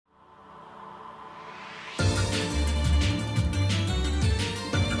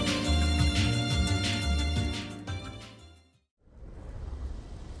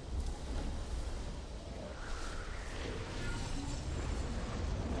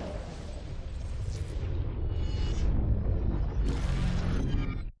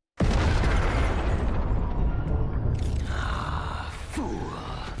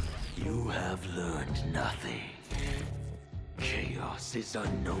This is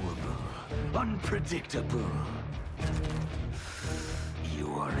unknowable, unpredictable. You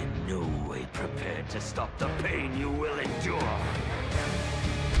are in no way prepared to stop the pain you will endure.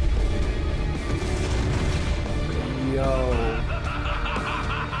 Yo.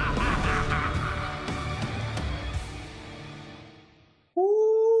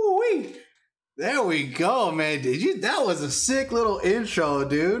 Woo-wee. There we go, man. That was a sick little intro,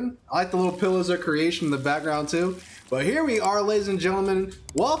 dude. I like the little pillars of creation in the background too. But here we are, ladies and gentlemen.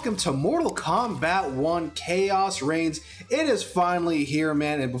 Welcome to Mortal Kombat 1 Chaos Reigns. It is finally here,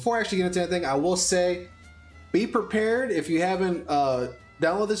 man. And before I actually get into anything, I will say, be prepared if you haven't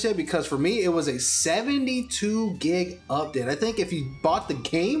downloaded this yet, because for me, it was a 72 gig update. I think if you bought the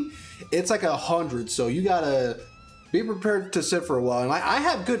game, it's like 100. So you gotta be prepared to sit for a while. And I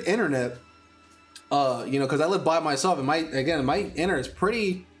have good internet, you know, because I live by myself, and my internet is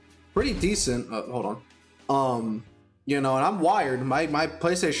pretty decent. Hold on. You know, and I'm wired. My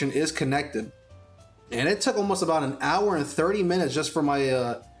PlayStation is connected, and it took almost about an hour and 30 minutes just for my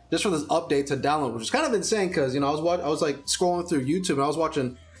just for this update to download, which is kind of insane because, you know, I was like scrolling through YouTube and I was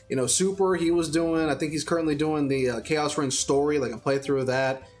watching, you know, Super. He was doing, I think he's currently doing the Chaos Reigns story, like a playthrough of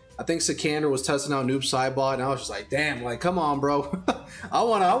that. I think Sikander was testing out Noob Saibot, and I was just like, damn, like, come on, bro. I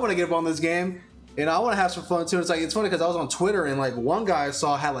wanna get up on this game. And I want to have some fun too. It's funny because I was on Twitter and like one guy I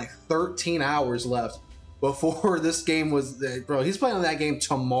saw had like 13 hours left before this game was, bro, he's playing that game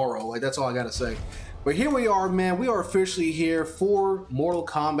tomorrow. Like, that's all I gotta say. But here we are, man. We are officially here for Mortal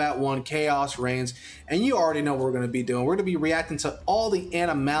Kombat 1 Chaos Reigns, and you already know what we're gonna be doing. We're gonna be reacting to all the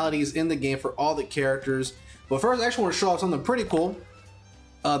animalities in the game for all the characters. But first, I actually want to show off something pretty cool.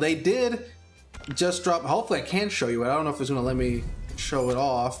 They did just drop, hopefully I can show you it. I don't know if it's gonna let me show it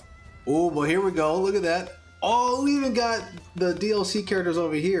off. Oh, but here we go. Look at that. Oh, we even got the DLC characters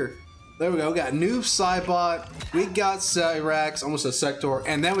over here. There we go. We got Noob Saibot. We got Cyrax, almost a Sector,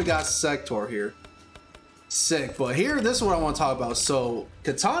 and then we got Sector here. Sick. But here, this is what I want to talk about. So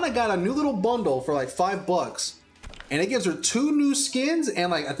Katana got a new little bundle for like $5, and it gives her 2 new skins and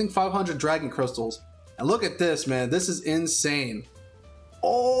like I think 500 dragon crystals. And look at this, man. This is insane.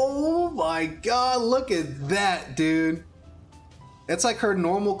 Oh my god, look at that, dude. It's like her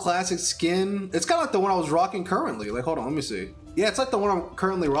normal classic skin. It's kind of like the one I was rocking currently. Like, hold on, let me see. Yeah, it's like the one I'm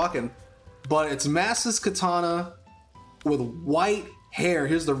currently rocking, but it's Master's Katana with white hair.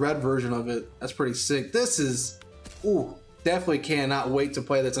 Here's the red version of it. That's pretty sick. This is, ooh, definitely cannot wait to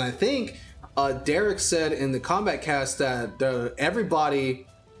play this. And I think Derek said in the Combat Cast that everybody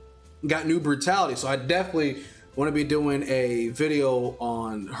got new brutality. So I definitely want to be doing a video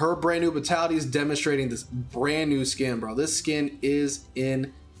on her brand new brutalities, demonstrating this brand new skin, bro. This skin is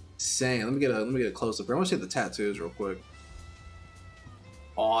insane. Let me get a close up here. I want to see the tattoos real quick.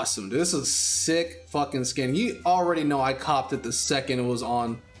 Awesome, dude. This is a sick fucking skin. You already know I copped it the second it was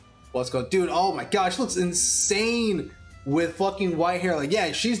on what's called, dude. Oh my gosh, looks insane with fucking white hair. Like,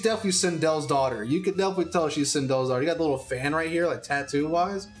 yeah, she's definitely Sindel's daughter. You could definitely tell she's Sindel's daughter. You got the little fan right here, like tattoo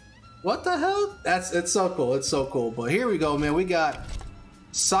wise. What the hell? It's so cool. It's so cool. But here we go, man. We got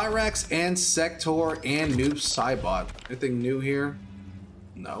Cyrax and Sector and Noob Saibot. Anything new here?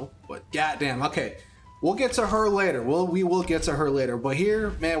 No. But goddamn. Okay. We'll get to her later. We will get to her later. But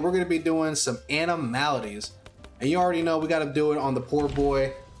here, man, we're gonna be doing some animalities. And you already know we gotta do it on the poor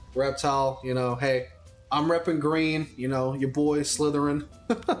boy Reptile. You know, hey, I'm repping green, you know, your boy Slytherin.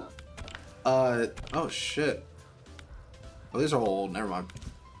 Oh shit. Oh, these are old, never mind.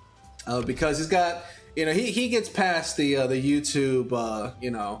 Because he's got, you know, he gets past the YouTube,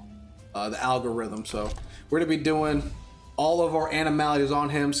 you know, the algorithm. So we're gonna be doing all of our animalities on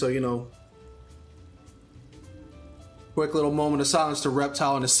him. So, you know, quick little moment of silence to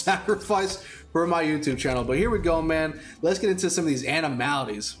Reptile and his sacrifice for my YouTube channel. But here we go, man. Let's get into some of these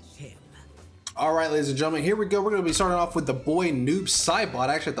animalities. All right, ladies and gentlemen, here we go. We're gonna be starting off with the boy Noob Saibot.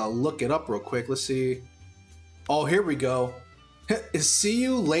 I actually have to look it up real quick. Let's see. Oh, here we go. See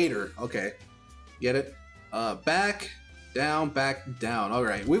you later. Okay, get it? Back down, back down. All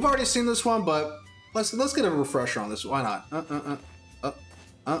right, we've already seen this one, but let's get a refresher on this. Why not?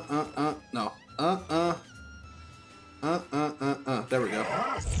 No. There we go.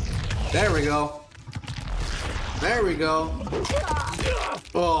 There we go. There we go.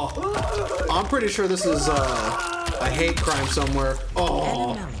 Oh, I'm pretty sure this is a hate crime somewhere.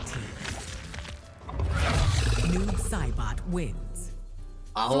 Oh. Noob Saibot wins.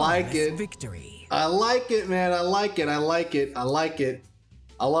 I like it. Victory. I like it, man. I like it. I like it. I like it.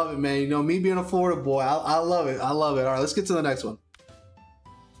 I love it, man. You know, me being a Florida boy, I love it. I love it. All right, let's get to the next one.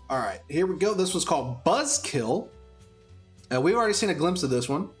 All right, here we go. This was called Buzzkill. We've already seen a glimpse of this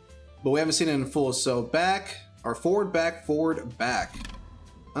one, but we haven't seen it in full. So back Or forward, back, forward, back.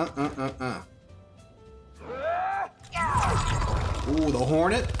 Ooh, the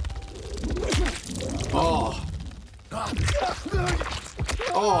Hornet. Oh.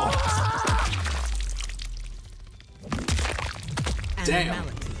 Oh. Damn.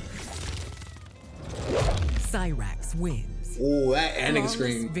 Animality. Cyrax wins. Ooh, that ending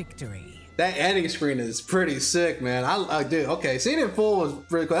Flawless screen. victory. That ending screen is pretty sick, man. I did. Okay, seeing it in full was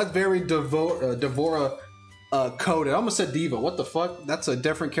really cool. That's very Devora coded. I almost said Diva. What the fuck? That's a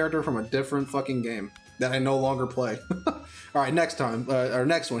different character from a different fucking game that I no longer play. All right, next time. Our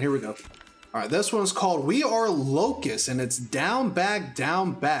next one. Here we go. All right, this one's called We Are Locust, and it's down, back,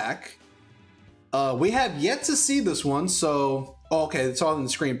 down, back. We have yet to see this one, so... Oh, okay, it's all on the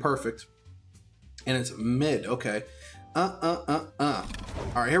screen. Perfect. And it's mid. Okay. All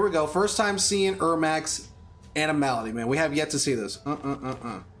right, here we go. First time seeing Ermac's Animality, man. We have yet to see this.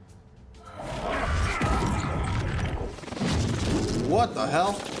 What the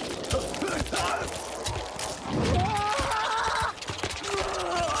hell?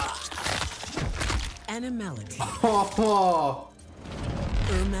 Animality. Oh,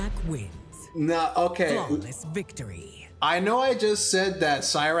 Ermac wins. nah, okay. Flawless victory. I know I just said that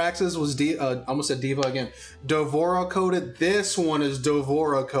Cyrax's was almost said Diva again. Devora coded. This one is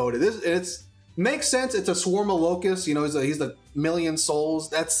Devora coded. It's makes sense. It's a swarm of locusts. You know, he's the million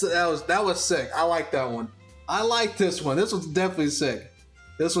souls. That was sick. I like that one. I like this one. This was definitely sick.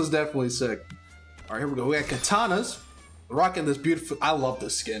 This was definitely sick. All right, here we go. We got katanas. Rocking this beautiful. I love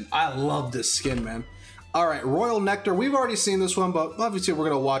this skin. I love this skin, man. All right, Royal Nectar. We've already seen this one, but obviously we're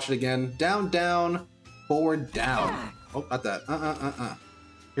gonna watch it again. Down, down, forward, down. Oh, not that.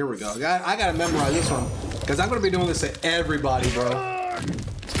 Here we go. I gotta memorize this one because I'm gonna be doing this to everybody, bro.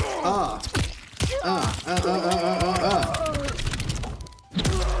 Oh.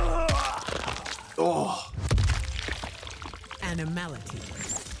 Animality.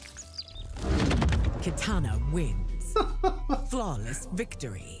 Katana wins. Flawless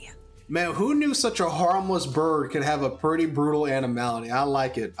victory. Man, who knew such a harmless bird could have a pretty brutal animality? I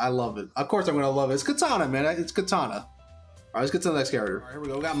like it. I love it. Of course I'm gonna love it. It's Katana, man. It's Katana. All right, let's get to the next character. All right, here we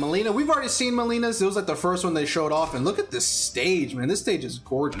go. We got Melina. We've already seen Melina's. It was like the first one they showed off. And look at this stage, man. This stage is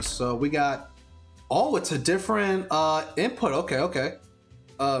gorgeous. So we got... Oh, it's a different input. Okay.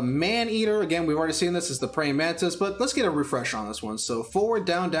 Man-Eater. Again, we've already seen this. It's the praying mantis. But let's get a refresh on this one. So forward,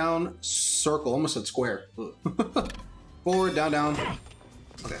 down, down, circle. Almost said square. Forward, down, down.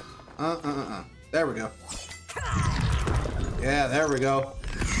 Okay. There we go. Yeah, there we go.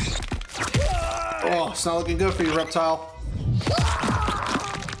 Oh, it's not looking good for you, reptile.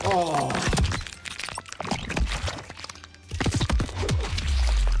 Oh.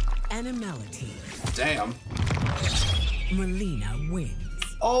 Animality. Damn. Melina wins.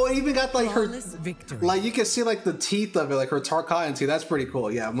 Oh, it even got like Flawless her, victory. like you can see like the teeth of it, like her Tarkatan teeth. That's pretty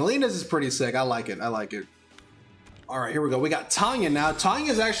cool. Yeah, Melina's is pretty sick. I like it. All right, here we go. We got Tanya now.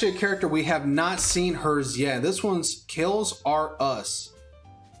 Tanya is actually a character we have not seen hers yet. This one's Kills Are Us.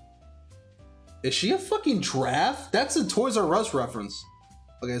 Is she a fucking giraffe? That's a Toys R Us reference.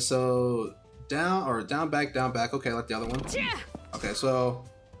 Okay, so down, back. Okay, like the other one. Okay, so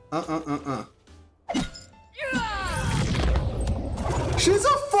She's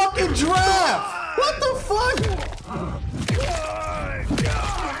a fucking giraffe! What the fuck?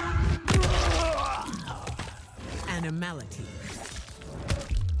 Animality.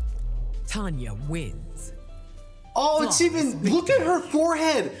 Tanya wins. Oh, it's even, look at her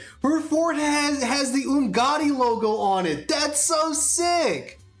forehead. Her forehead has the Umgadi logo on it. That's so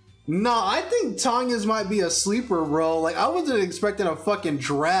sick. Nah, I think Tanya's might be a sleeper, bro. Like, I wasn't expecting a fucking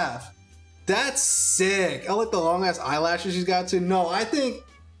giraffe. That's sick. I like the long ass eyelashes she's got too. No, I think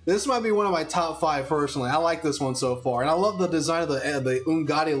this might be one of my top 5 personally. I like this one so far. And I love the design of the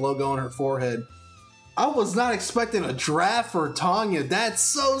Umgadi logo on her forehead. I was not expecting a giraffe for Tanya. That's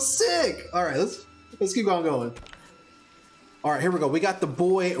so sick. All right, let's keep on going. All right, here we go. We got the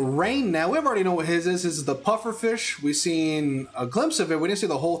boy Rain now. We already know what his is. This is the pufferfish. We've seen a glimpse of it. We didn't see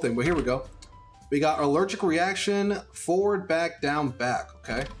the whole thing, but here we go. We got allergic reaction, forward, back, down, back.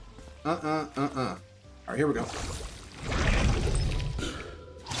 Okay. All right, here we go.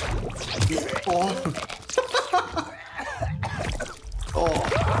 Oh. Oh.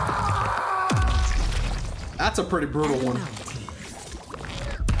 That's a pretty brutal one.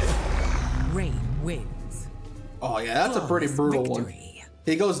 Rain wins. Oh yeah, that's a pretty brutal one.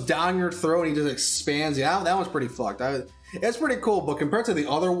 He goes down your throat and he just expands. Yeah, that one's pretty fucked. It's pretty cool, but compared to the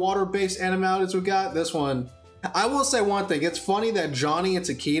other water-based animalities we got, this one, I will say one thing. It's funny that Johnny and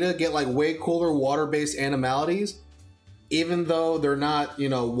Takeda get like way cooler water-based animalities, even though they're not, you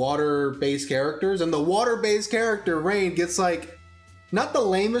know, water-based characters. And the water-based character, Rain, gets like, not the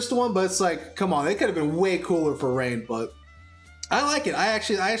lamest one, but it's like, come on, they could have been way cooler for Rain, but I like it. I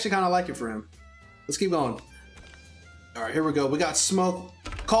actually kind of like it for him. Let's keep going. All right, here we go. We got Smoke.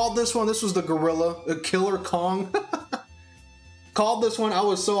 Called this one. This was the gorilla, the Killer Kong. Called this one. I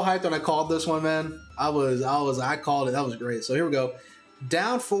was so hyped when I called this one, man. I called it. That was great. So here we go.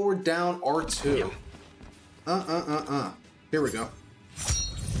 Down, forward, down, R2. Here we go.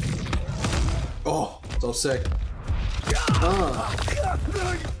 Oh, so sick.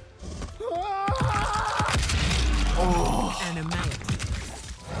 Oh. Animality.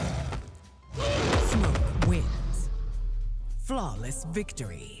 Smoke wins. Flawless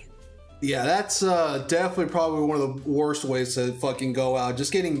victory. Yeah, that's definitely probably one of the worst ways to fucking go out.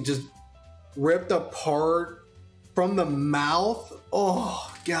 Just getting ripped apart from the mouth.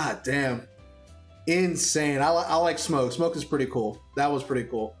 Oh, god damn. Insane. I like Smoke. Smoke is pretty cool. That was pretty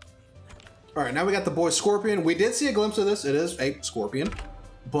cool. All right, now we got the boy Scorpion. We did see a glimpse of this. It is a Scorpion,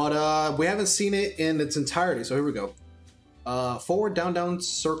 but we haven't seen it in its entirety. So here we go. Forward, down, down,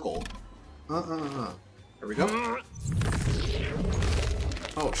 circle. Here we go.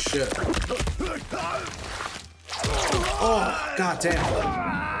 Oh shit. Oh god damn.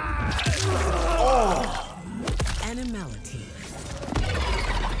 Oh. Animality.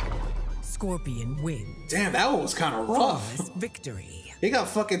 Scorpion wins. Damn, that one was kind of rough. Flawless victory. He got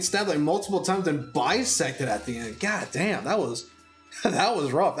fucking stabbed like multiple times and bisected at the end. God damn, that was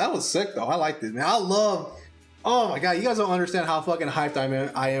rough. That was sick though. I liked it, man. I love. Oh my god, you guys don't understand how fucking hyped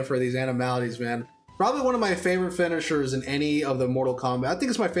I am for these Animalities, man. Probably one of my favorite finishers in any of the Mortal Kombat. I think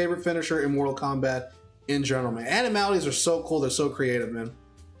it's my favorite finisher in Mortal Kombat in general, man. Animalities are so cool. They're so creative, man.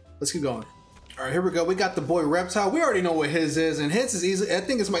 Let's keep going. All right, here we go. We got the boy Reptile. We already know what his is, and his is easy. I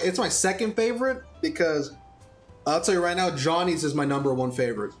think it's my second favorite because I'll tell you right now, Johnny's is my #1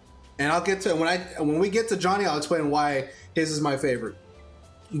 favorite. And I'll get to when we get to Johnny, I'll explain why his is my favorite.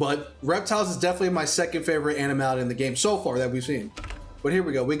 But Reptiles is definitely my second favorite Animality in the game so far that we've seen. But here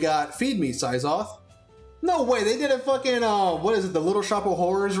we go. We got Feed Me, Size Off. No way, they did a fucking what is it? The Little Shop of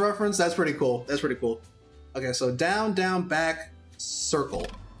Horrors reference. That's pretty cool. That's pretty cool. Okay, so down, down, back, circle.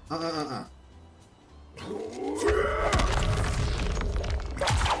 Oh.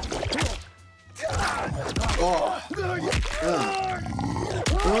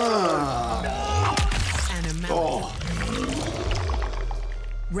 Oh.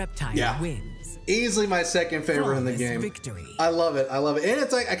 Reptile wins. Easily my second favorite in the game. Victory. I love it. I love it. And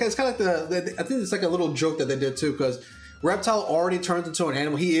it's like, it's kind of like I think it's like a little joke that they did too, because Reptile already turns into an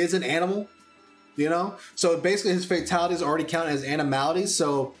animal. He is an animal, you know? So basically his fatalities already count as animalities.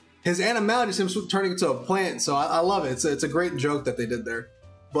 So his animality is him turning into a plant. So I love it. It's a great joke that they did there.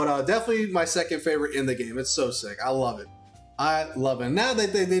 But definitely my second favorite in the game. It's so sick. I love it. I love it. Now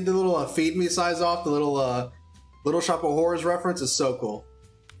that they did the little Feed Me Size Off, the Little Shop of Horrors reference is so cool.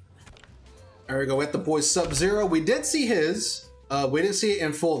 There we go. We got the boy Sub-Zero. We did see his. We didn't see it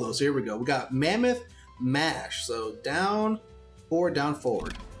in full though. So here we go. We got Mammoth Mash. So down, forward, down,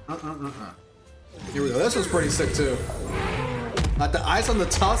 forward. Here we go. This was pretty sick too. The ice on the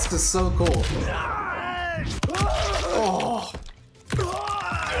tusk is so cool. Oh.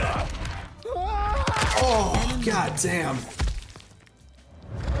 Oh, god damn.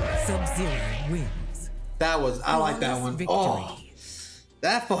 Sub-Zero wins. That was, I like that one. Victory. Oh,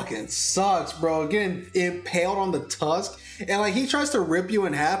 that fucking sucks, bro. Getting impaled on the tusk. And like he tries to rip you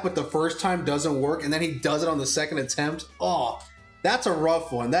in half, but the first time doesn't work. And then he does it on the second attempt. Oh, that's a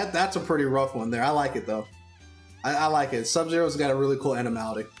rough one. That's a pretty rough one there. I like it though. I like it. Sub-Zero's got a really cool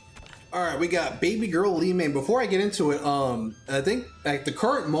animality. All right, we got Baby Girl Li Mei. Before I get into it, I think at the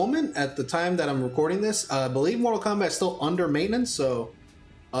current moment, at the time that I'm recording this, I believe Mortal Kombat is still under maintenance. So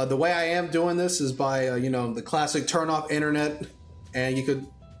the way I am doing this is by, you know, the classic turn off internet, and you could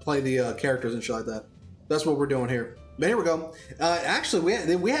play the characters and shit like that. That's what we're doing here. But here we go.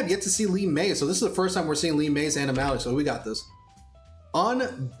 Actually, we have yet to see Li Mei, so this is the first time we're seeing Li Mei's animality. So we got this.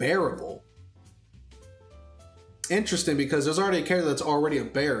 Unbearable. Interesting, because there's already a character that's already a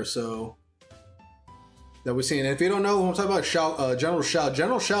bear, so that we've seen. And if you don't know who I'm talking about, General Shao.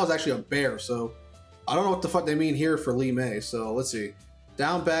 General Shao is actually a bear, so I don't know what the fuck they mean here for Li Mei. So let's see.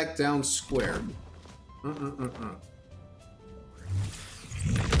 Down, back, down, square.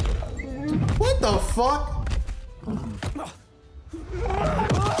 What the fuck?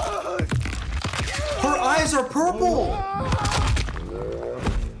 Her eyes are purple.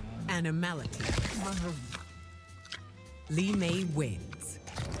 Animality. Li Mei wins.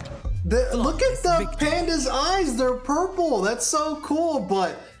 Look at the panda's eyes. They're purple. That's so cool.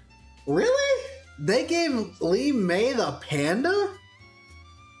 But really? They gave Lee May the panda?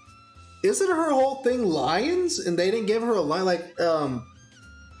 Isn't her whole thing lions? And they didn't give her a lion,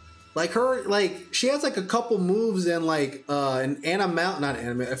 like her, like she has like a couple moves and like a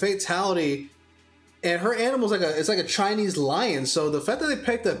fatality, and her animal's like it's like a Chinese lion. So the fact that they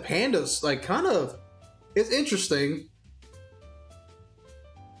picked the pandas, like, kind of, it's interesting.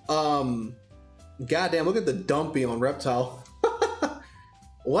 Goddamn, look at the dumpy on Reptile.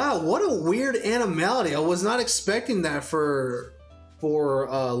 Wow, what a weird animality. I was not expecting that for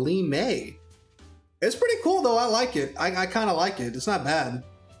Lee May. It's pretty cool though. I like it. I kind of like it. It's not bad.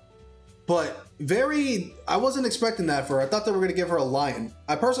 But I wasn't expecting that for her. I thought they were going to give her a lion.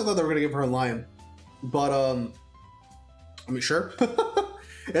 I personally thought they were going to give her a lion. But, I mean, sure.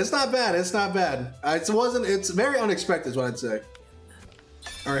 It's not bad. It's not bad. It's very unexpected is what I'd say.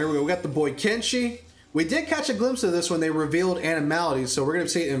 All right, here we go. We got the boy Kenshi. We did catch a glimpse of this when they revealed Animalities, so we're going to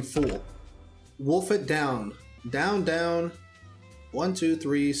see it in full. Wolf it down. Down, down. 1, 2,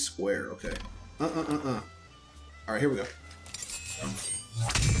 3, square. Okay. All right, here we go.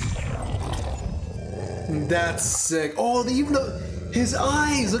 That's sick. Oh, even his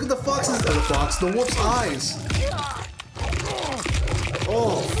eyes. Look at the fox's. The wolf's eyes.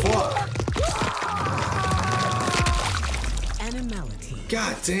 Oh, fuck. Animality.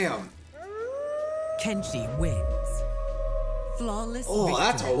 God damn. Kenshi wins. Flawless victory.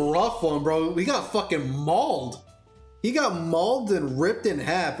 That's a rough one, bro. He got fucking mauled. He got mauled and ripped in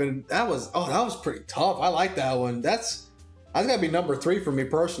half, and that was pretty tough. I like that one. That's gotta be number 3 for me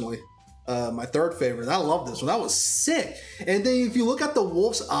personally. My 3rd favorite. I love this one. That was sick. And then if you look at the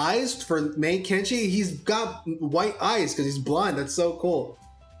wolf's eyes for main Kenshi, he's got white eyes because he's blind. That's so cool.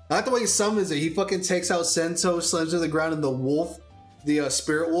 I like the way he summons it. He fucking takes out Sento, slams to the ground, and the wolf, the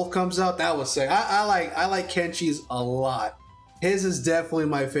spirit wolf, comes out. That was sick. I like Kenshi's a lot. His is definitely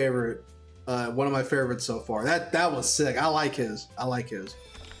my favorite. One of my favorites so far. That was sick. I like his. All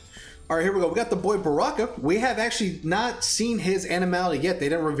right, here we go. We got the boy Baraka. We have actually not seen his animality yet. They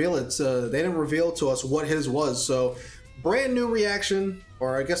didn't reveal it. They didn't reveal to us what his was. So, brand new reaction,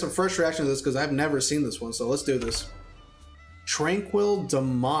 or I guess a fresh reaction to this because I've never seen this one. So let's do this. Tranquil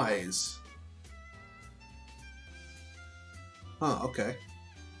Demise. Huh. Okay.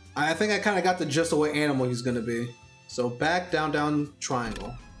 I think I kind of got the gist of what animal he's gonna be. So back, down, down,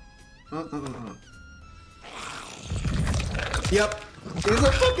 triangle. Yep. He's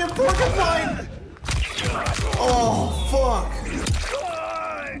a fucking porcupine! Oh, fuck!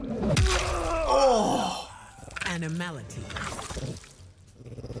 Oh! Animality.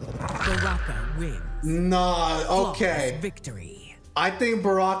 Baraka wins. Nah, okay. Flawless victory. I think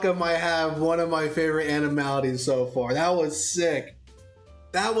Baraka might have one of my favorite animalities so far. That was sick.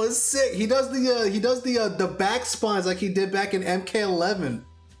 That was sick. He does the back spines like he did back in MK11.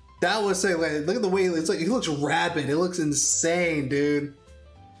 That was sick. Like, look at the way it's like. He looks rabid. It looks insane, dude.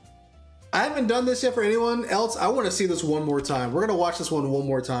 I haven't done this yet for anyone else. I want to see this one more time. We're gonna watch this one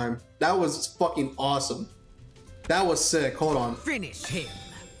more time. That was fucking awesome. That was sick. Hold on. Finish him.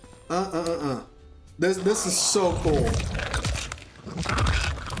 This is so cool.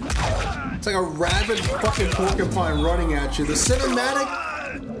 It's like a rabid fucking porcupine running at you. The cinematic,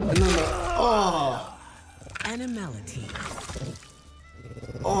 and then the Animality.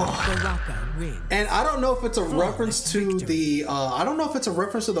 Oh. Baraka wins. And I don't know if it's a reference to the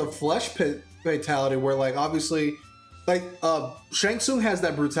flesh pit fatality where, like, obviously, like, Shang Tsung has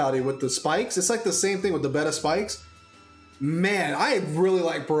that brutality with the spikes. It's like the same thing with the beta spikes. Man, I really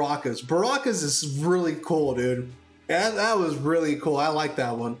like Baraka's. Baraka's is really cool, dude. That was really cool. I like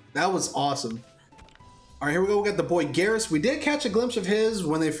that one. That was awesome. All right, here we go. We got the boy Garrus. We did catch a glimpse of his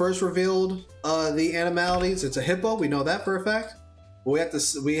when they first revealed the Animalities. It's a hippo. We know that for a fact. We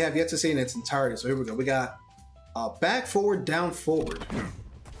have yet to see in its entirety. So here we go. We got back, forward, down, forward.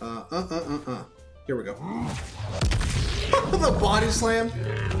 Here we go. The body slam.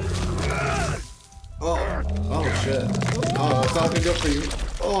 Oh shit. Oh, it's not looking good for you.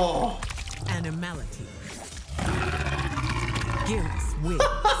 Oh. Animality. Garrus wins.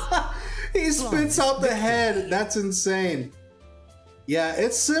 He spits out the head. That's insane. Yeah,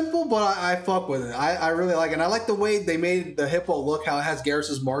 it's simple, but I fuck with it. I really like it. And I like the way they made the hippo look, how it has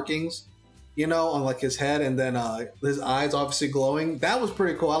Garrus's markings, you know, on like his head, and then his eyes obviously glowing. That was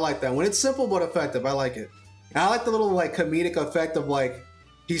pretty cool. I like that. When it's simple but effective, I like it. And I like the little like comedic effect of like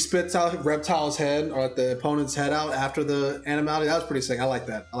he spits out Reptile's head or like, the opponent's head out after the animality. That was pretty sick. I like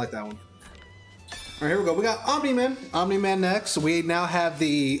that. I like that one. All right, here we go. We got Omni-Man. Omni-Man next. We now have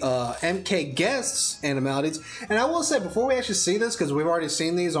the MK Guests Animalities. And I will say, before we actually see this, because we've already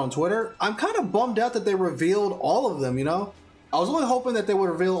seen these on Twitter, I'm kind of bummed out that they revealed all of them, you know? I was only hoping that they would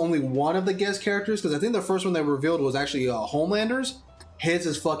reveal only one of the guest characters, because I think the first one they revealed was actually Homelander's. His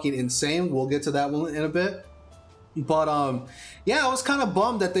is fucking insane. We'll get to that one in a bit. But yeah, I was kind of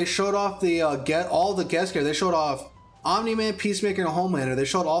bummed that they showed off the all the guest characters. They showed off Omni-Man, Peacemaker, and Homelander. They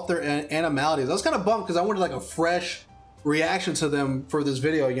showed off their animalities. I was kind of bummed because I wanted like a fresh reaction to them for this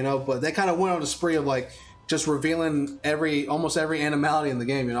video, you know. But they kind of went on a spree of like just revealing almost every animality in the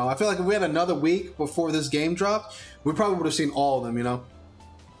game, you know. I feel like if we had another week before this game dropped, we probably would have seen all of them, you know.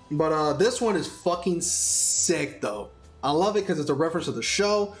 But this one is fucking sick though. I love it because it's a reference to the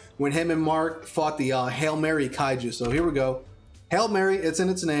show when him and Mark fought the Hail Mary Kaiju. So here we go. Hail Mary, it's in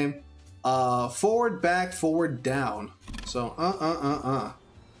its name. Forward, back, forward, down. So,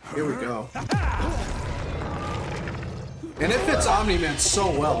 Here we go. And it fits Omni-Man so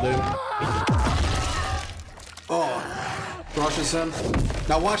well, dude. Oh, brushes him.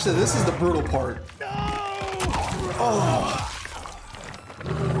 Now watch this. This is the brutal part. Oh.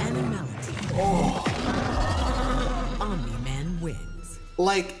 Animality. Oh. Omni-Man wins.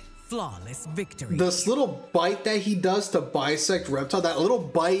 Like, flawless victory. this little bite that he does to bisect Reptile, that little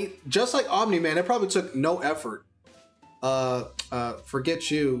bite, just like Omni-Man, it probably took no effort.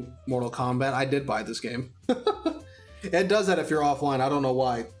 Forget you, Mortal Kombat. I did buy this game. It does that if you're offline. I don't know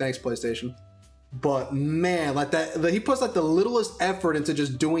why. Thanks, PlayStation. But man, like that, he puts like the littlest effort into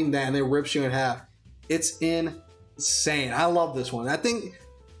just doing that and then rips you in half. It's insane. I love this one. I think,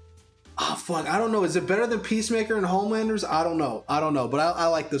 oh fuck, I don't know. Is it better than Peacemaker and Homelanders? I don't know. But I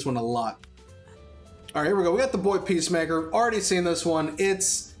like this one a lot. All right, here we go. We got the boy Peacemaker. Already seen this one.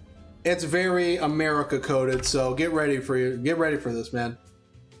 It's very America coded. So get ready for this, man.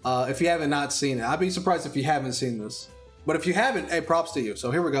 If you haven't not seen it, I'd be surprised if you haven't seen this. But if you haven't, hey, props to you.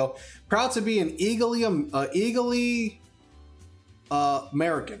 So here we go. Proud to be an eagerly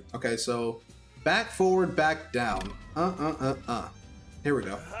American. Okay, so back, forward, back, down. Here we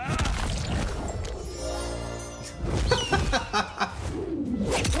go.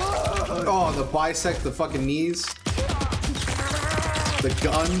 Oh, the bisect, the fucking knees, the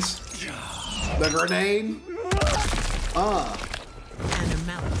guns, the grenade.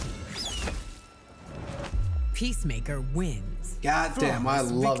 Animality. Peacemaker wins. God damn, I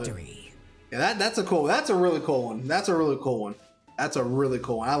love victory. it. Yeah, that's a really cool one. That's a really cool one. I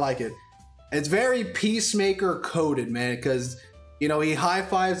like it. It's very Peacemaker coded, man, because you know, he high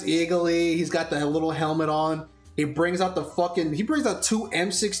fives eagerly. He's got that little helmet on. He brings out two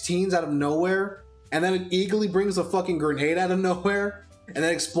M16s out of nowhere, and then eagerly brings a fucking grenade out of nowhere, and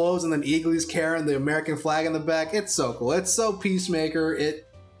then explodes, and then eagerly's carrying the American flag in the back. It's so cool. It's so Peacemaker.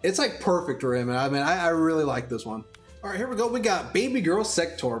 It's like perfect for him. And I mean, I really like this one. All right, here we go. We got Baby Girl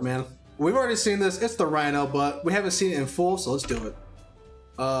Sector, man. We've already seen this. It's the Rhino, but we haven't seen it in full, so let's do it.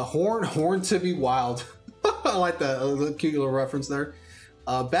 Horn to be wild. I like that the cute little reference there.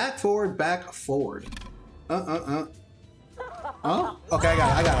 Back, forward, back, forward. Okay, I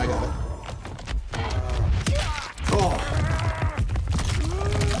got it.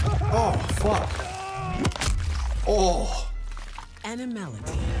 Oh, fuck. Oh.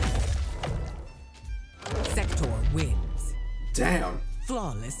 Animality. Sector wins. Damn.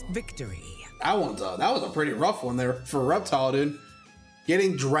 Flawless victory. That was a pretty rough one there for Reptile, dude.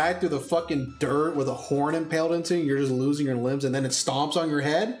 Getting dragged through the fucking dirt with a horn impaled into you, you're just losing your limbs, and then it stomps on your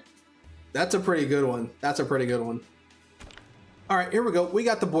head. That's a pretty good one. All right, here we go. We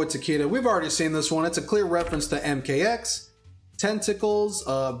got the boy Takeda. We've already seen this one. It's a clear reference to MKX. Tentacles,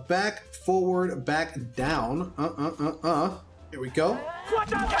 back, forward, back, down. Here we go.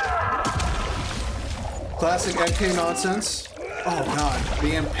 Classic MK nonsense. Oh god,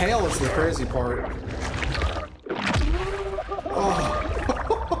 the impale is the crazy part.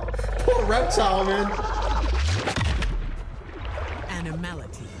 Oh, poor Reptile, man.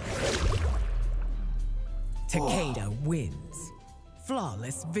 Animality. Takeda wins.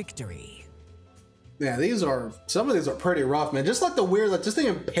 Flawless victory. Yeah, some of these are pretty rough, man. Just like the weird, like just the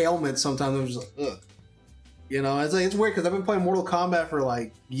impalement. Sometimes I'm just like, ugh. You know, it's weird because I've been playing Mortal Kombat for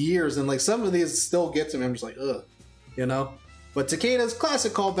like years, and like some of these still get to me. I'm just like, ugh, you know. But Takeda's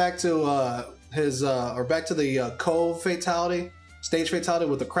classic callback to back to the Cove fatality, stage fatality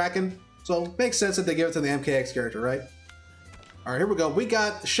with the Kraken. So makes sense that they give it to the MKX character, right? All right, here we go. We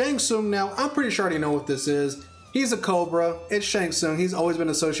got Shang Tsung now. I'm pretty sure I already know what this is. He's a Cobra. It's Shang Tsung. He's always been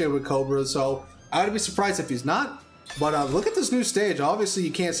associated with Cobras, so I would be surprised if he's not. But look at this new stage. Obviously,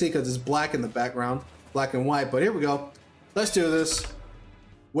 you can't see because it's black in the background, black and white. But here we go. Let's do this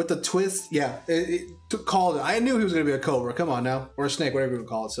with the twist. Yeah, called it. I knew he was going to be a Cobra. Come on now, or a snake, whatever you want to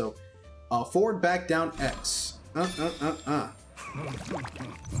call it. So forward, back, down, X.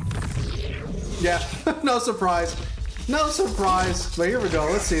 Yeah, no surprise. No surprise. But here we go.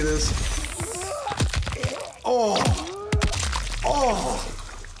 Let's see this. Oh. Oh.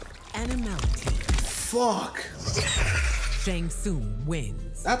 Animality. Fuck. Shang Tsung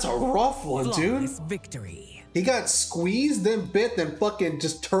wins. That's a rough one, dude. Flawless victory. He got squeezed, then bit, then fucking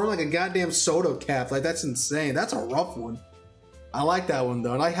just turned like a goddamn soda cap. Like, that's insane. That's a rough one. I like that one,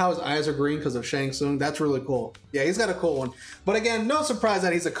 though. I like how his eyes are green because of Shang Tsung. That's really cool. Yeah, he's got a cool one. But again, no surprise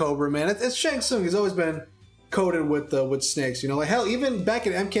that he's a Cobra, man. It's Shang Tsung. He's always been coated with snakes, you know? Like, hell, even back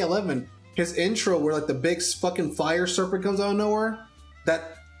in MK11, his intro where, like, the big fucking fire serpent comes out of nowhere.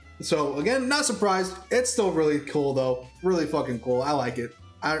 So, again, not surprised. It's still really cool, though. Really fucking cool. I like it.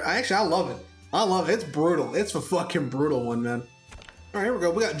 I love it. I love it. It's brutal. It's a fucking brutal one, man. All right, here we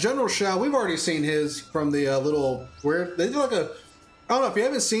go. We got General Shao. We've already seen his from the little weird. They do like a. I don't know if you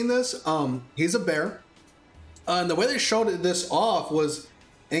haven't seen this. He's a bear, and the way they showed this off was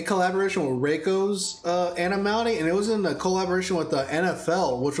in collaboration with Reiko's Animality, and it was in a collaboration with the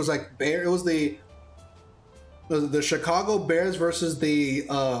NFL, which was like bear. It was the Chicago Bears versus the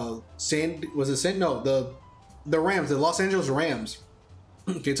the Rams, the Los Angeles Rams.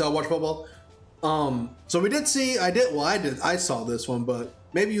 Can you tell I watch football? So we did see, I saw this one, but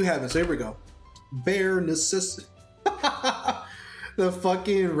maybe you haven't, so here we go. Bear necessity. The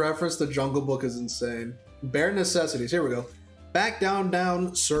fucking reference to Jungle Book is insane. Bear necessities, here we go. Back, down,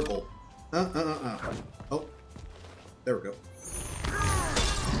 down, circle. Oh, there we go.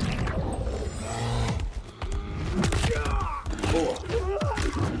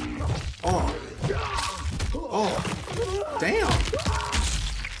 Oh. Oh. Damn.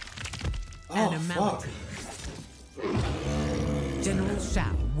 Oh, Animality. General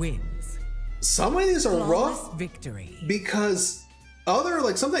Shao wins. Some of these are Flawless rough victory. because some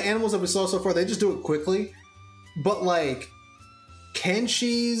of the animals that we saw so far, they just do it quickly. But like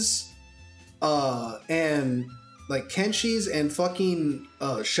Kenshi's and fucking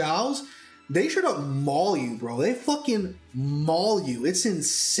Shao's, they straight up maul you, bro. They fucking maul you. It's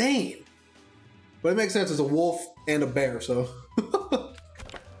insane. But it makes sense. It's a wolf and a bear, so.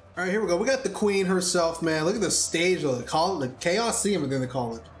 All right, here we go. We got the queen herself, man. Look at the stage of the Chaosium within the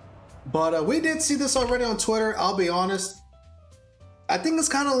college. But we did see this already on Twitter. I'll be honest. I think it's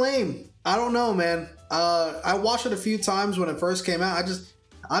kind of lame. I don't know, man. I watched it a few times when it first came out.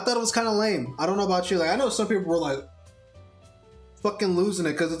 I thought it was kind of lame. I don't know about you. Like, I know some people were like fucking losing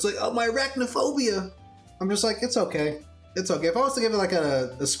it because it's like, oh, my arachnophobia. I'm just like, it's okay. It's okay. If I was to give it like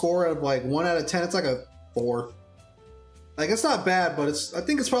a score of like 1 out of 10, it's like a 4. Like, it's not bad, but I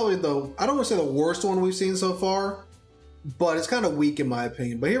think it's probably I don't want to say the worst one we've seen so far, but it's kind of weak in my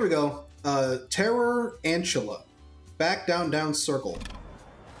opinion. But here we go. Terror Antula. Back, down, down, circle.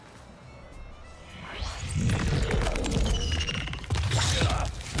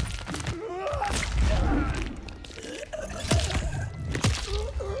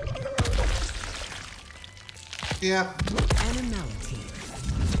 Yeah. Animality.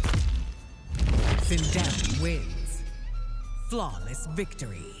 Sindel wins. Flawless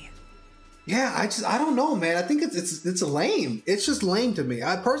victory. Yeah, I don't know, man. I think it's lame. It's just lame to me.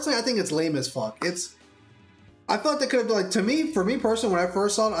 I think it's lame as fuck. I thought they could have, like, for me personally, when I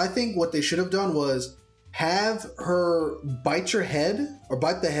first saw it, I think what they should have done was have her bite the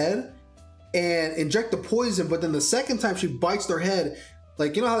head and inject the poison, but then the second time she bites their head,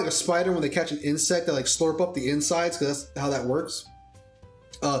 like, you know how like a spider, when they catch an insect, they like slurp up the insides, because that's how that works.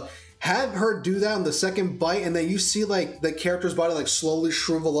 Have her do that on the second bite, and then you see like the character's body like slowly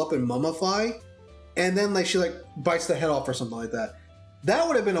shrivel up and mummify, and then like she like bites the head off or something like that. That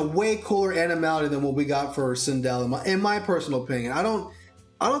would have been a way cooler Animality than what we got for Sindel, in my personal opinion. I don't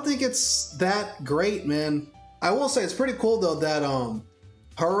think it's that great, man. I will say it's pretty cool though that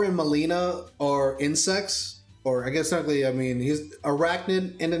her and Melina are insects, or I guess technically, I mean, he's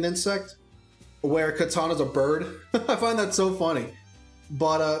arachnid and an insect, where Katana's a bird. I find that so funny.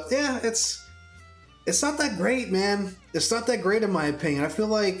 But yeah, it's not that great, man. It's not that great in my opinion. I feel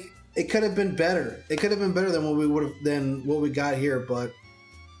like it could have been better. It could have been better than what we got here, but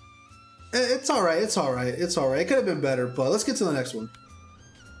it's all right. It's all right. It's all right. It could have been better, but let's get to the next one.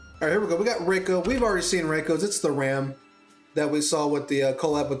 All right, here we go. We got Reiko. We've already seen Reiko's. It's the Ram that we saw with the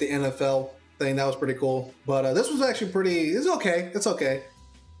collab with the NFL thing. That was pretty cool. But this was actually it's okay. It's okay.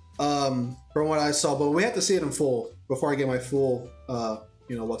 From what I saw, but we have to see it in full before I get my full,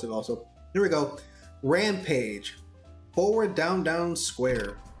 what's it also. Here we go. Rampage. Forward, down, down,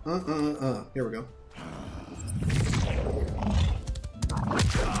 square. Here we go.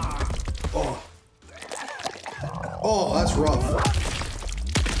 Oh. Oh, that's rough.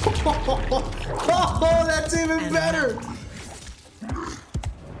 Oh, that's even better.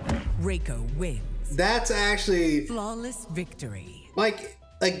 Reiko wins. That's actually Flawless victory. like,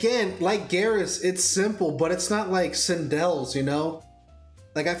 again, like Garrus, it's simple, but it's not like Sindel's, you know?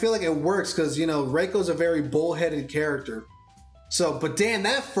 Like, I feel like it works because, you know, Reiko's a very bullheaded character. So, but damn,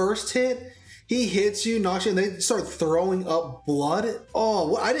 that first hit, he hits you, knocks you, and they start throwing up blood.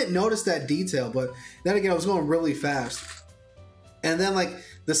 Oh, well, I didn't notice that detail, but then again, I was going really fast. And then, like,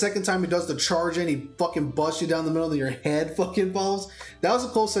 the second time he does the charge in, he fucking busts you down the middle and your head fucking falls. That was a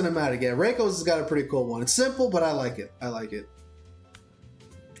cool cinematic. Yeah, Reiko's has got a pretty cool one. It's simple, but I like it. I like it.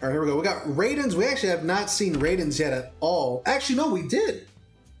 All right, here we go. We got Raiden's. We actually have not seen Raiden's yet at all. Actually, no, we did.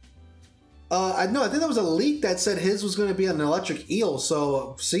 I think there was a leak that said his was going to be an electric eel.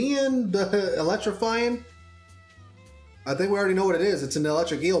 So seeing the electrifying, I think we already know what it is. It's an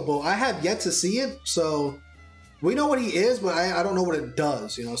electric eel, but I have yet to see it. So we know what he is, but I don't know what it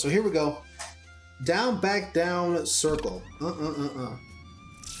does, you know? So here we go. Down, back, down, circle.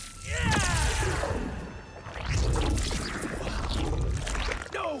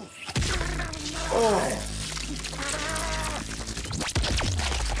 No! Oh.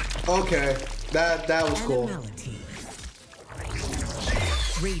 Okay, that was cool. Animality.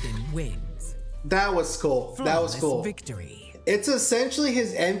 Raiden wins. That was cool. That was Flawless cool. victory. It's essentially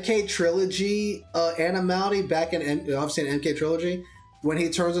his MK trilogy Animality back in obviously an MK trilogy. When he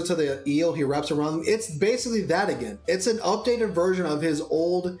turns into the eel, he wraps around him. It's basically that again. It's an updated version of his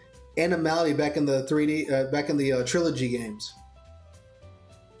old Animality back in the 3D, back in the trilogy games.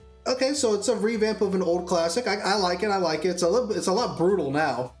 Okay, so it's a revamp of an old classic. I like it. I like it. It's a lot brutal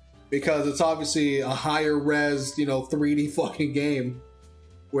now because it's obviously a higher res, you know, 3D fucking game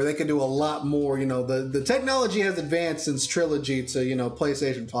where they can do a lot more. You know, the technology has advanced since trilogy to, you know,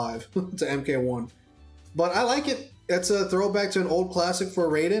 PlayStation 5 to MK1. But I like it. It's a throwback to an old classic for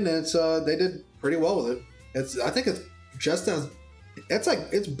Raiden, and it's they did pretty well with it. I think it's just as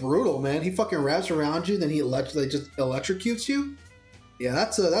it's brutal, man. He fucking wraps around you, then he just electrocutes you. Yeah,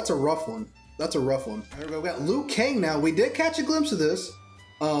 that's a rough one. That's a rough one. All right, we got Liu Kang now. We did catch a glimpse of this.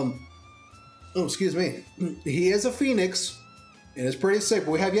 Oh, excuse me. He is a phoenix, and it's pretty sick,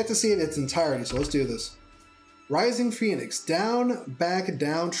 but we have yet to see it in its entirety, so let's do this. Rising Phoenix. Down, back,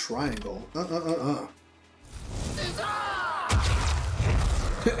 down, triangle.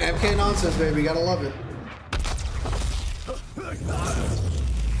 MK nonsense, baby. Gotta love it.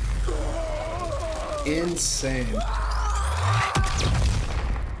 Insane.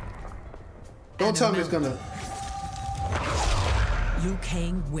 Don't tell me he's gonna... Liu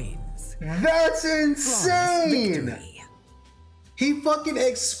Kang wins. That's insane! He fucking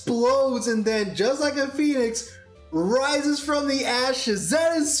explodes and then, just like a phoenix, rises from the ashes.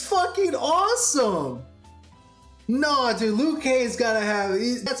 That is fucking awesome! Nah, dude, Liu Kang's gotta have...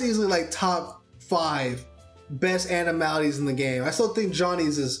 That's easily like top 5 best animalities in the game. I still think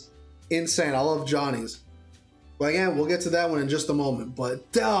Johnny's is insane. I love Johnny's. But again, we'll get to that one in just a moment.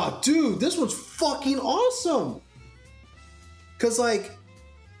 But, dude, this one's fucking awesome! Because, like,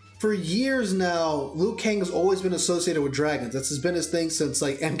 for years now, Liu Kang has always been associated with dragons. That's been his thing since,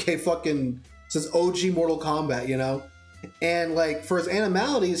 like, since OG Mortal Kombat, you know? And, like, for his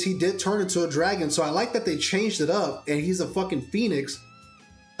animalities, he did turn into a dragon. So I like that they changed it up, and he's a fucking phoenix.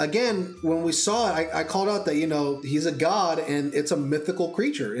 Again, when we saw it, I called out that, you know, he's a god, and it's a mythical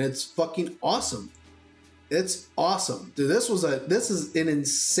creature, and it's fucking awesome. It's awesome. Dude, this is an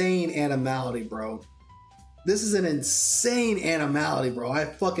insane animality, bro. This is an insane animality, bro. I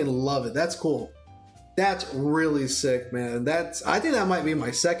fucking love it. That's cool. That's really sick, man. I think that might be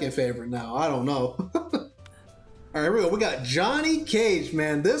my second favorite now. I don't know. All right, here we go. We got Johnny Cage,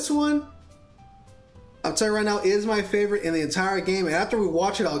 man. This one, I'll tell you right now, is my favorite in the entire game. And after we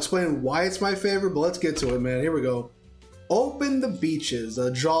watch it, I'll explain why it's my favorite, but let's get to it, man. Here we go. Open the Beaches,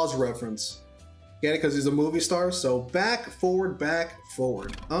 a Jaws reference. Get it? Because he's a movie star. So back, forward, back,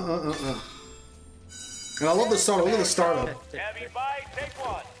 forward. And I love the startup. Look at the startup. Heavy bite, take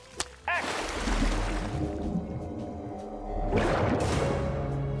one. Action.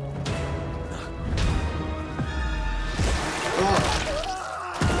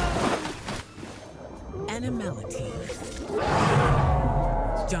 Animality.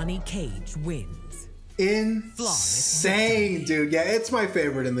 Johnny Cage wins. Insane, dude. Yeah, it's my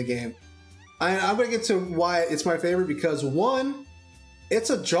favorite in the game. I'm going to get to why it's my favorite because, one, it's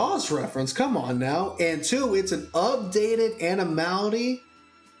a Jaws reference. Come on now. And two, it's an updated animality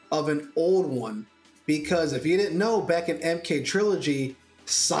of an old one. Because if you didn't know, back in MK Trilogy,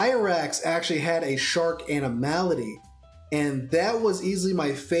 Cyrax actually had a shark animality. And that was easily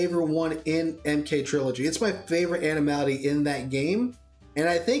my favorite one in MK Trilogy. It's my favorite animality in that game. And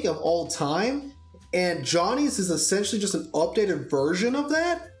I think of all time. And Johnny's is essentially just an updated version of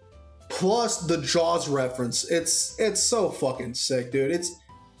that. plus the Jaws reference. It's so fucking sick, dude. It's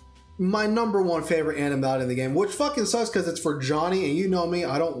my #1 favorite Animality in the game, which fucking sucks because it's for Johnny, and you know me,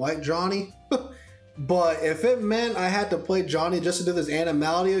 I don't like Johnny. But if it meant I had to play Johnny just to do this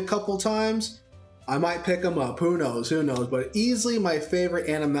Animality a couple times, I might pick him up. Who knows? Who knows? But easily my favorite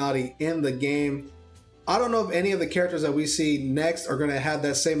Animality in the game. I don't know if any of the characters that we see next are going to have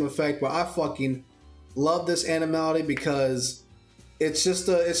that same effect, but I fucking love this Animality because it's just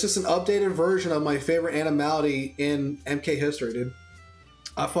an updated version of my favorite Animality in MK history, dude.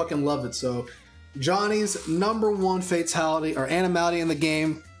 I fucking love it. So Johnny's #1 fatality or Animality in the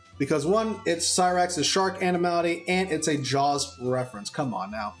game because one, it's Cyrax's shark Animality and it's a Jaws reference. Come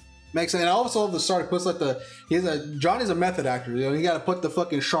on now. Makes sense. And I also love the start. It puts like Johnny's a method actor. You know, you got to put the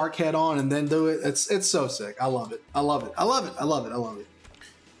fucking shark head on and then do it. It's so sick. I love it. I love it. I love it. I love it. I love it.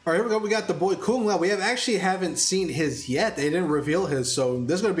 All right, here we go. We got the boy Kung Lao. We haven't seen his yet. They didn't reveal his, so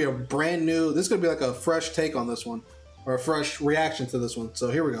this is gonna be a brand new. This is gonna be like a fresh take on this one, or a fresh reaction to this one. So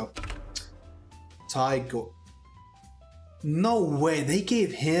here we go. Tiger. No way. They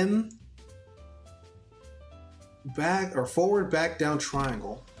gave him back or forward, back, down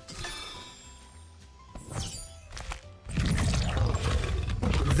triangle.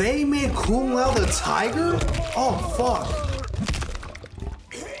 They made Kung Lao the tiger? Oh fuck.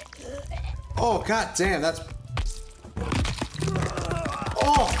 Oh god damn, that's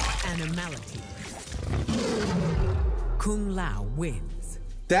Animality. Kung Lao wins.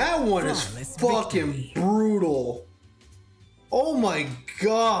 that one is Flawless fucking victory. brutal. Oh my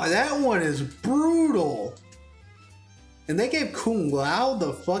god, that one is brutal. And they gave Kung Lao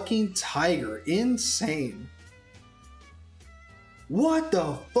the fucking tiger. Insane. What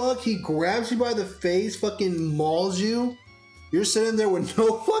the fuck? He grabs you by the face, fucking mauls you. You're sitting there with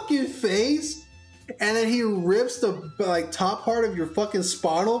no fucking face, and then he rips the like top part of your fucking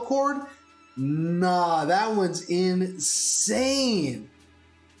spinal cord. Nah, that one's insane.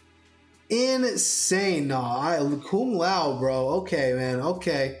 Insane. Nah, Kung Lao, bro. Okay, man.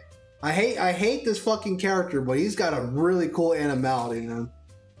 Okay. I hate this fucking character, but he's got a really cool Animality, man.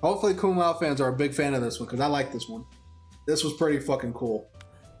 Hopefully Kung Lao fans are a big fan of this one, because I like this one. This was pretty fucking cool.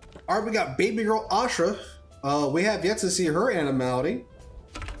 All right, we got baby girl Asha. We have yet to see her Animality.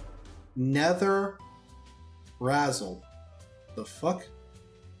 Nether Razzle. The fuck?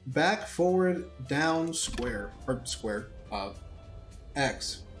 Back, forward, down, square. Or square.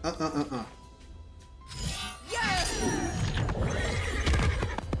 X. Yes!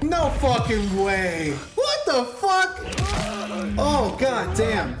 No fucking way! What the fuck? Oh god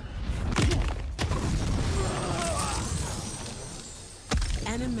damn.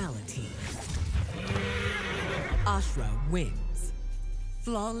 Animality. Ashra wins.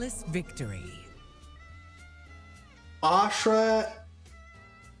 Flawless victory. Ashra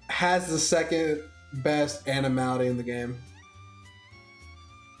has the second best Animality in the game.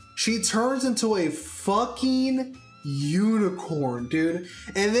 She turns into a fucking unicorn, dude.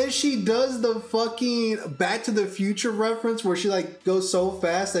 And then she does the fucking Back to the Future reference where she like goes so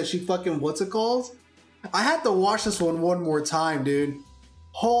fast that she fucking what's it called? I had to watch this one more time, dude.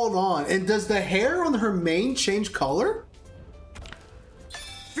 Hold on. And does the hair on her mane change color?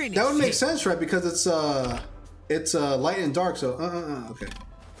 Finish That would make it. sense, right? Because it's light and dark, so okay.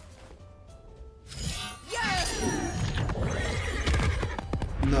 Yes!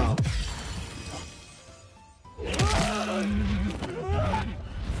 No.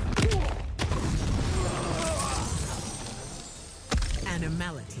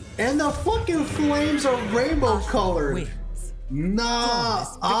 Animality. And the fucking flames are rainbow Ashra colored. wins. Nah,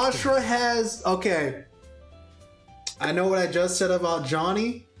 Flawless victory. Ashra has... Okay. I know what I just said about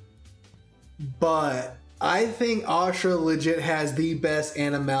Johnny, but I think Ashra legit has the best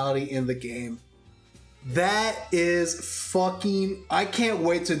Animality in the game. That is fucking... I can't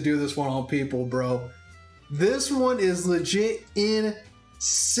wait to do this one on people, bro. This one is legit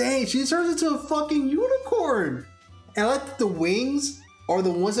insane. She turns into a fucking unicorn. And I like the wings are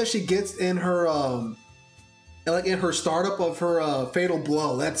the ones that she gets in her like in her startup of her fatal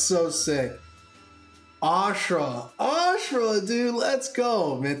blow. That's so sick. Ashra, dude, let's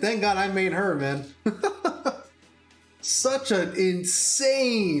go, man. Thank God I made her, man. Such an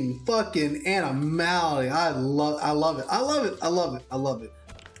insane fucking Animality. I love it. I love it. I love it. I love it.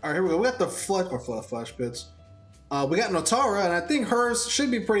 All right, here we go. We got the flash bits. We got Notara, and I think hers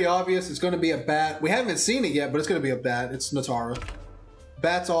should be pretty obvious. It's going to be a bat. We haven't seen it yet, but it's going to be a bat. It's Notara.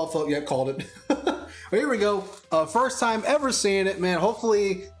 Bat's all fuck. Yeah, called it. But here we go. First time ever seeing it, man.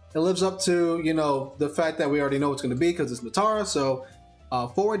 Hopefully it lives up to, you know, the fact that we already know it's going to be because it's Notara. So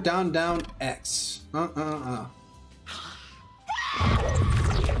forward, down, X.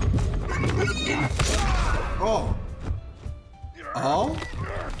 Oh. Oh.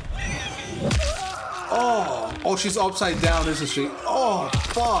 Oh. Oh, she's upside down, isn't she? Oh,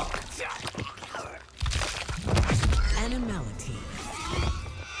 fuck. Animality.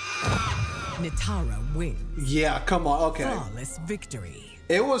 Natara wins. Yeah, come on. Okay. Flawless victory.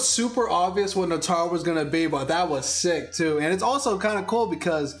 It was super obvious what Natara was going to be, but that was sick too. And it's also kind of cool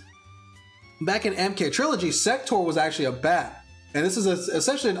because back in MK Trilogy, Sector was actually a bat. And this is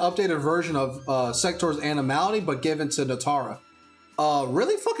essentially an updated version of Sector's Animality, but given to Natara.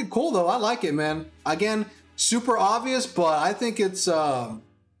 Really fucking cool though. I like it, man. Again, super obvious, but I think it's I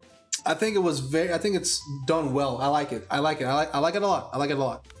think it's done well. I like it. I like it a lot. I like it a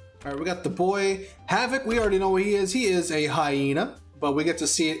lot. All right, we got the boy Havoc. We already know what he is. He is a hyena, but we get to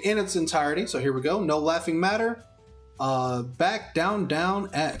see it in its entirety. So here we go. No laughing matter. Back down down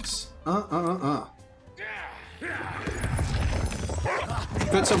X.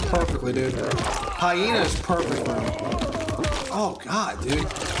 Fits him perfectly, dude. Hyena is perfect for him. Oh god, dude.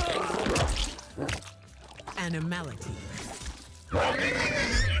 Animality.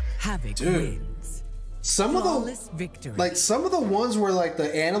 Havoc Dude. wins. Some of Flawless the victory. like some of the ones where like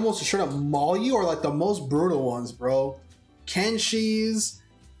the animals just straight up maul you are like the most brutal ones, bro. Kenshi's,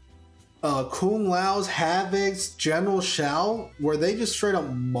 Kung Lao's, Havoc's, General Shao, where they just straight up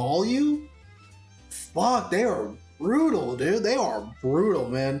maul you. Fuck, they are brutal, dude. They are brutal,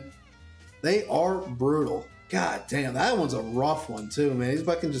 man. They are brutal. God damn, that one's a rough one too, man. He's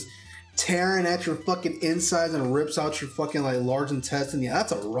fucking just tearing at your fucking insides and rips out your fucking like large intestine. Yeah,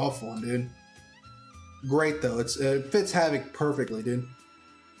 that's a rough one, dude. Great though. It fits Havoc perfectly, dude.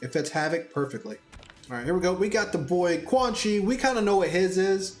 It fits Havoc perfectly. All right, here we go. We got the boy Quan Chi. We kind of know what his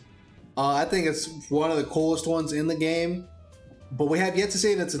is. I think it's one of the coolest ones in the game, but we have yet to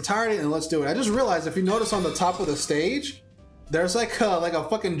see it in its entirety. And let's do it. I just realized if you notice on the top of the stage, there's like a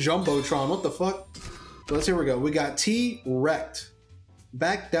fucking jumbotron. What the fuck? So here we go. We got T-Rect.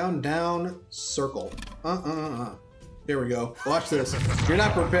 Back down down circle. Here we go. Watch this. You're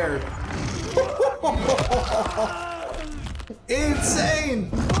not prepared. Insane.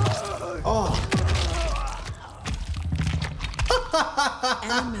 Oh.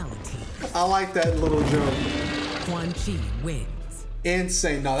 Animality. I like that little joke. Quan Chi wins.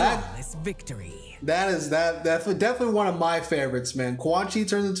 Insane. Now Flawless victory. that's definitely one of my favorites, man. Quan Chi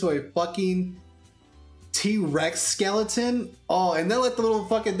turns into a fucking T-Rex skeleton. Oh, and then like the little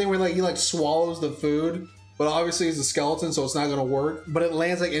fucking thing where like he like swallows the food, but obviously he's a skeleton, so it's not gonna work. But it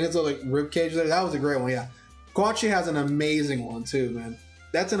lands like in its like rib cage there. That was a great one, yeah. Quan Chi has an amazing one too, man.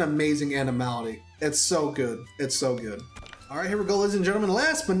 That's an amazing animality. It's so good. It's so good. All right, here we go, ladies and gentlemen.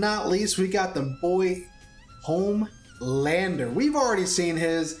 Last but not least, we got the boy Homelander. We've already seen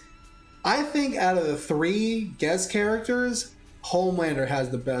his. I think out of the 3 guest characters, Homelander has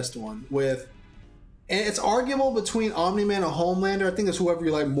the best one with. And it's arguable between Omni-Man and Homelander. I think it's whoever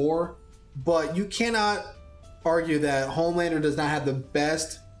you like more. But you cannot argue that Homelander does not have the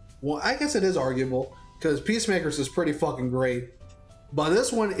best one. I guess it is arguable because Peacemaker's is pretty fucking great. But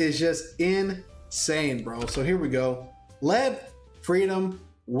this one is just insane, bro. So here we go. Lead, freedom,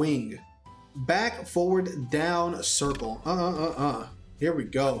 wing. Back, forward, down, circle. Here we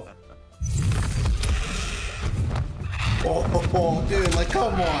go. Oh, dude, like,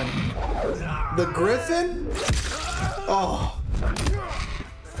 come on. The Griffin? Oh.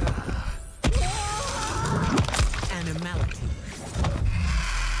 Animality.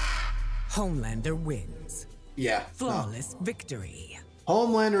 Homelander wins. Yeah. Flawless victory.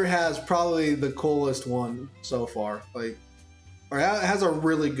 Homelander has probably the coolest one so far. Like, or it has a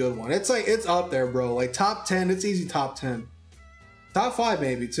really good one. It's like, it's up there, bro. Like, top 10, it's easy top 10. Top 5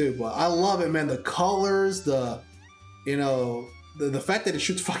 maybe too, but I love it, man. The colors, the fact that it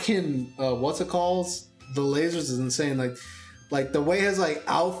shoots fucking what's it called? The lasers is insane. Like the way his like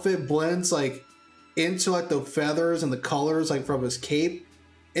outfit blends like into like the feathers and the colors like from his cape.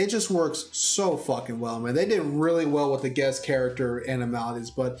 It just works so fucking well, man. They did really well with the guest character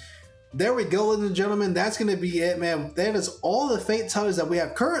Animalities, but there we go, ladies and gentlemen. That's gonna be it, man. That is all the Fate titles that we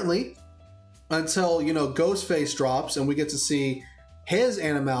have currently until Ghostface drops and we get to see his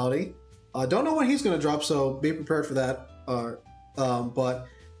Animality. Don't know when he's gonna drop, so be prepared for that. But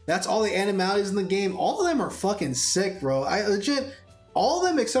that's all the Animalities in the game. All of them are fucking sick, bro. I legit, all of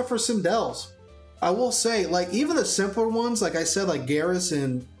them except for Sindel's. I will say, like, even the simpler ones, like I said, like Garrus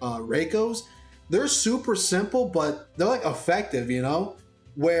and Reiko's, they're super simple, but they're like effective,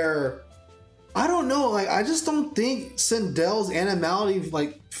 where I don't know, like I just don't think Sindel's Animality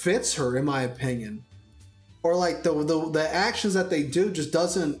like fits her, in my opinion, or like the actions that they do just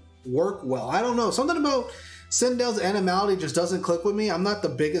doesn't work well. I don't know, something about Sindel's Animality just doesn't click with me. I'm not the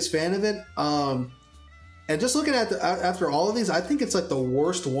biggest fan of it. And And just looking at after all of these, I think it's like the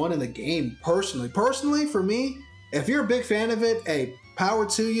worst one in the game, personally. Personally, for me, if you're a big fan of it, hey, power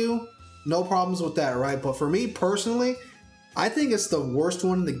to you. No problems with that, right? But for me, personally, I think it's the worst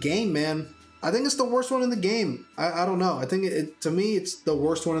one in the game, man. I think it's the worst one in the game. I don't know. I think to me, it's the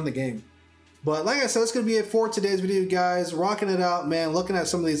worst one in the game. But like I said, that's going to be it for today's video, guys. Rocking it out, man. Looking at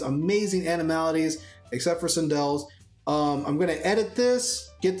some of these amazing Animalities, except for Sindel's. I'm going to edit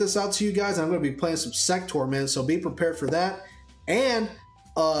this, get this out to you guys. I'm going to be playing some Sector, man, so be prepared for that. And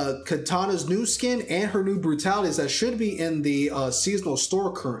Katana's new skin and her new brutalities that should be in the seasonal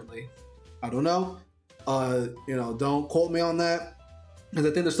store currently. I don't know. You know, don't quote me on that, because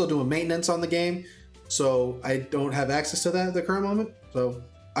I think they're still doing maintenance on the game, so I don't have access to that at the current moment. So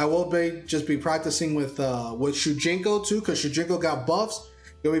I will just be practicing with Shujinko too, because Shujinko got buffs.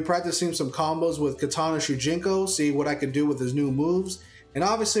 Gonna be practicing some combos with Katana Shujinko, see what I could do with his new moves. And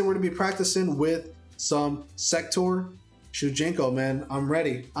obviously we're gonna be practicing with some Sector Shujinko, man. I'm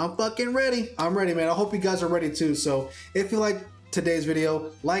ready. I'm fucking ready. I'm ready, man. I hope you guys are ready too. So if you like today's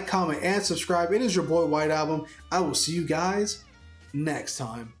video, like, comment, and subscribe. It is your boy White Album. I will see you guys next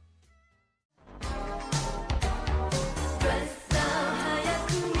time.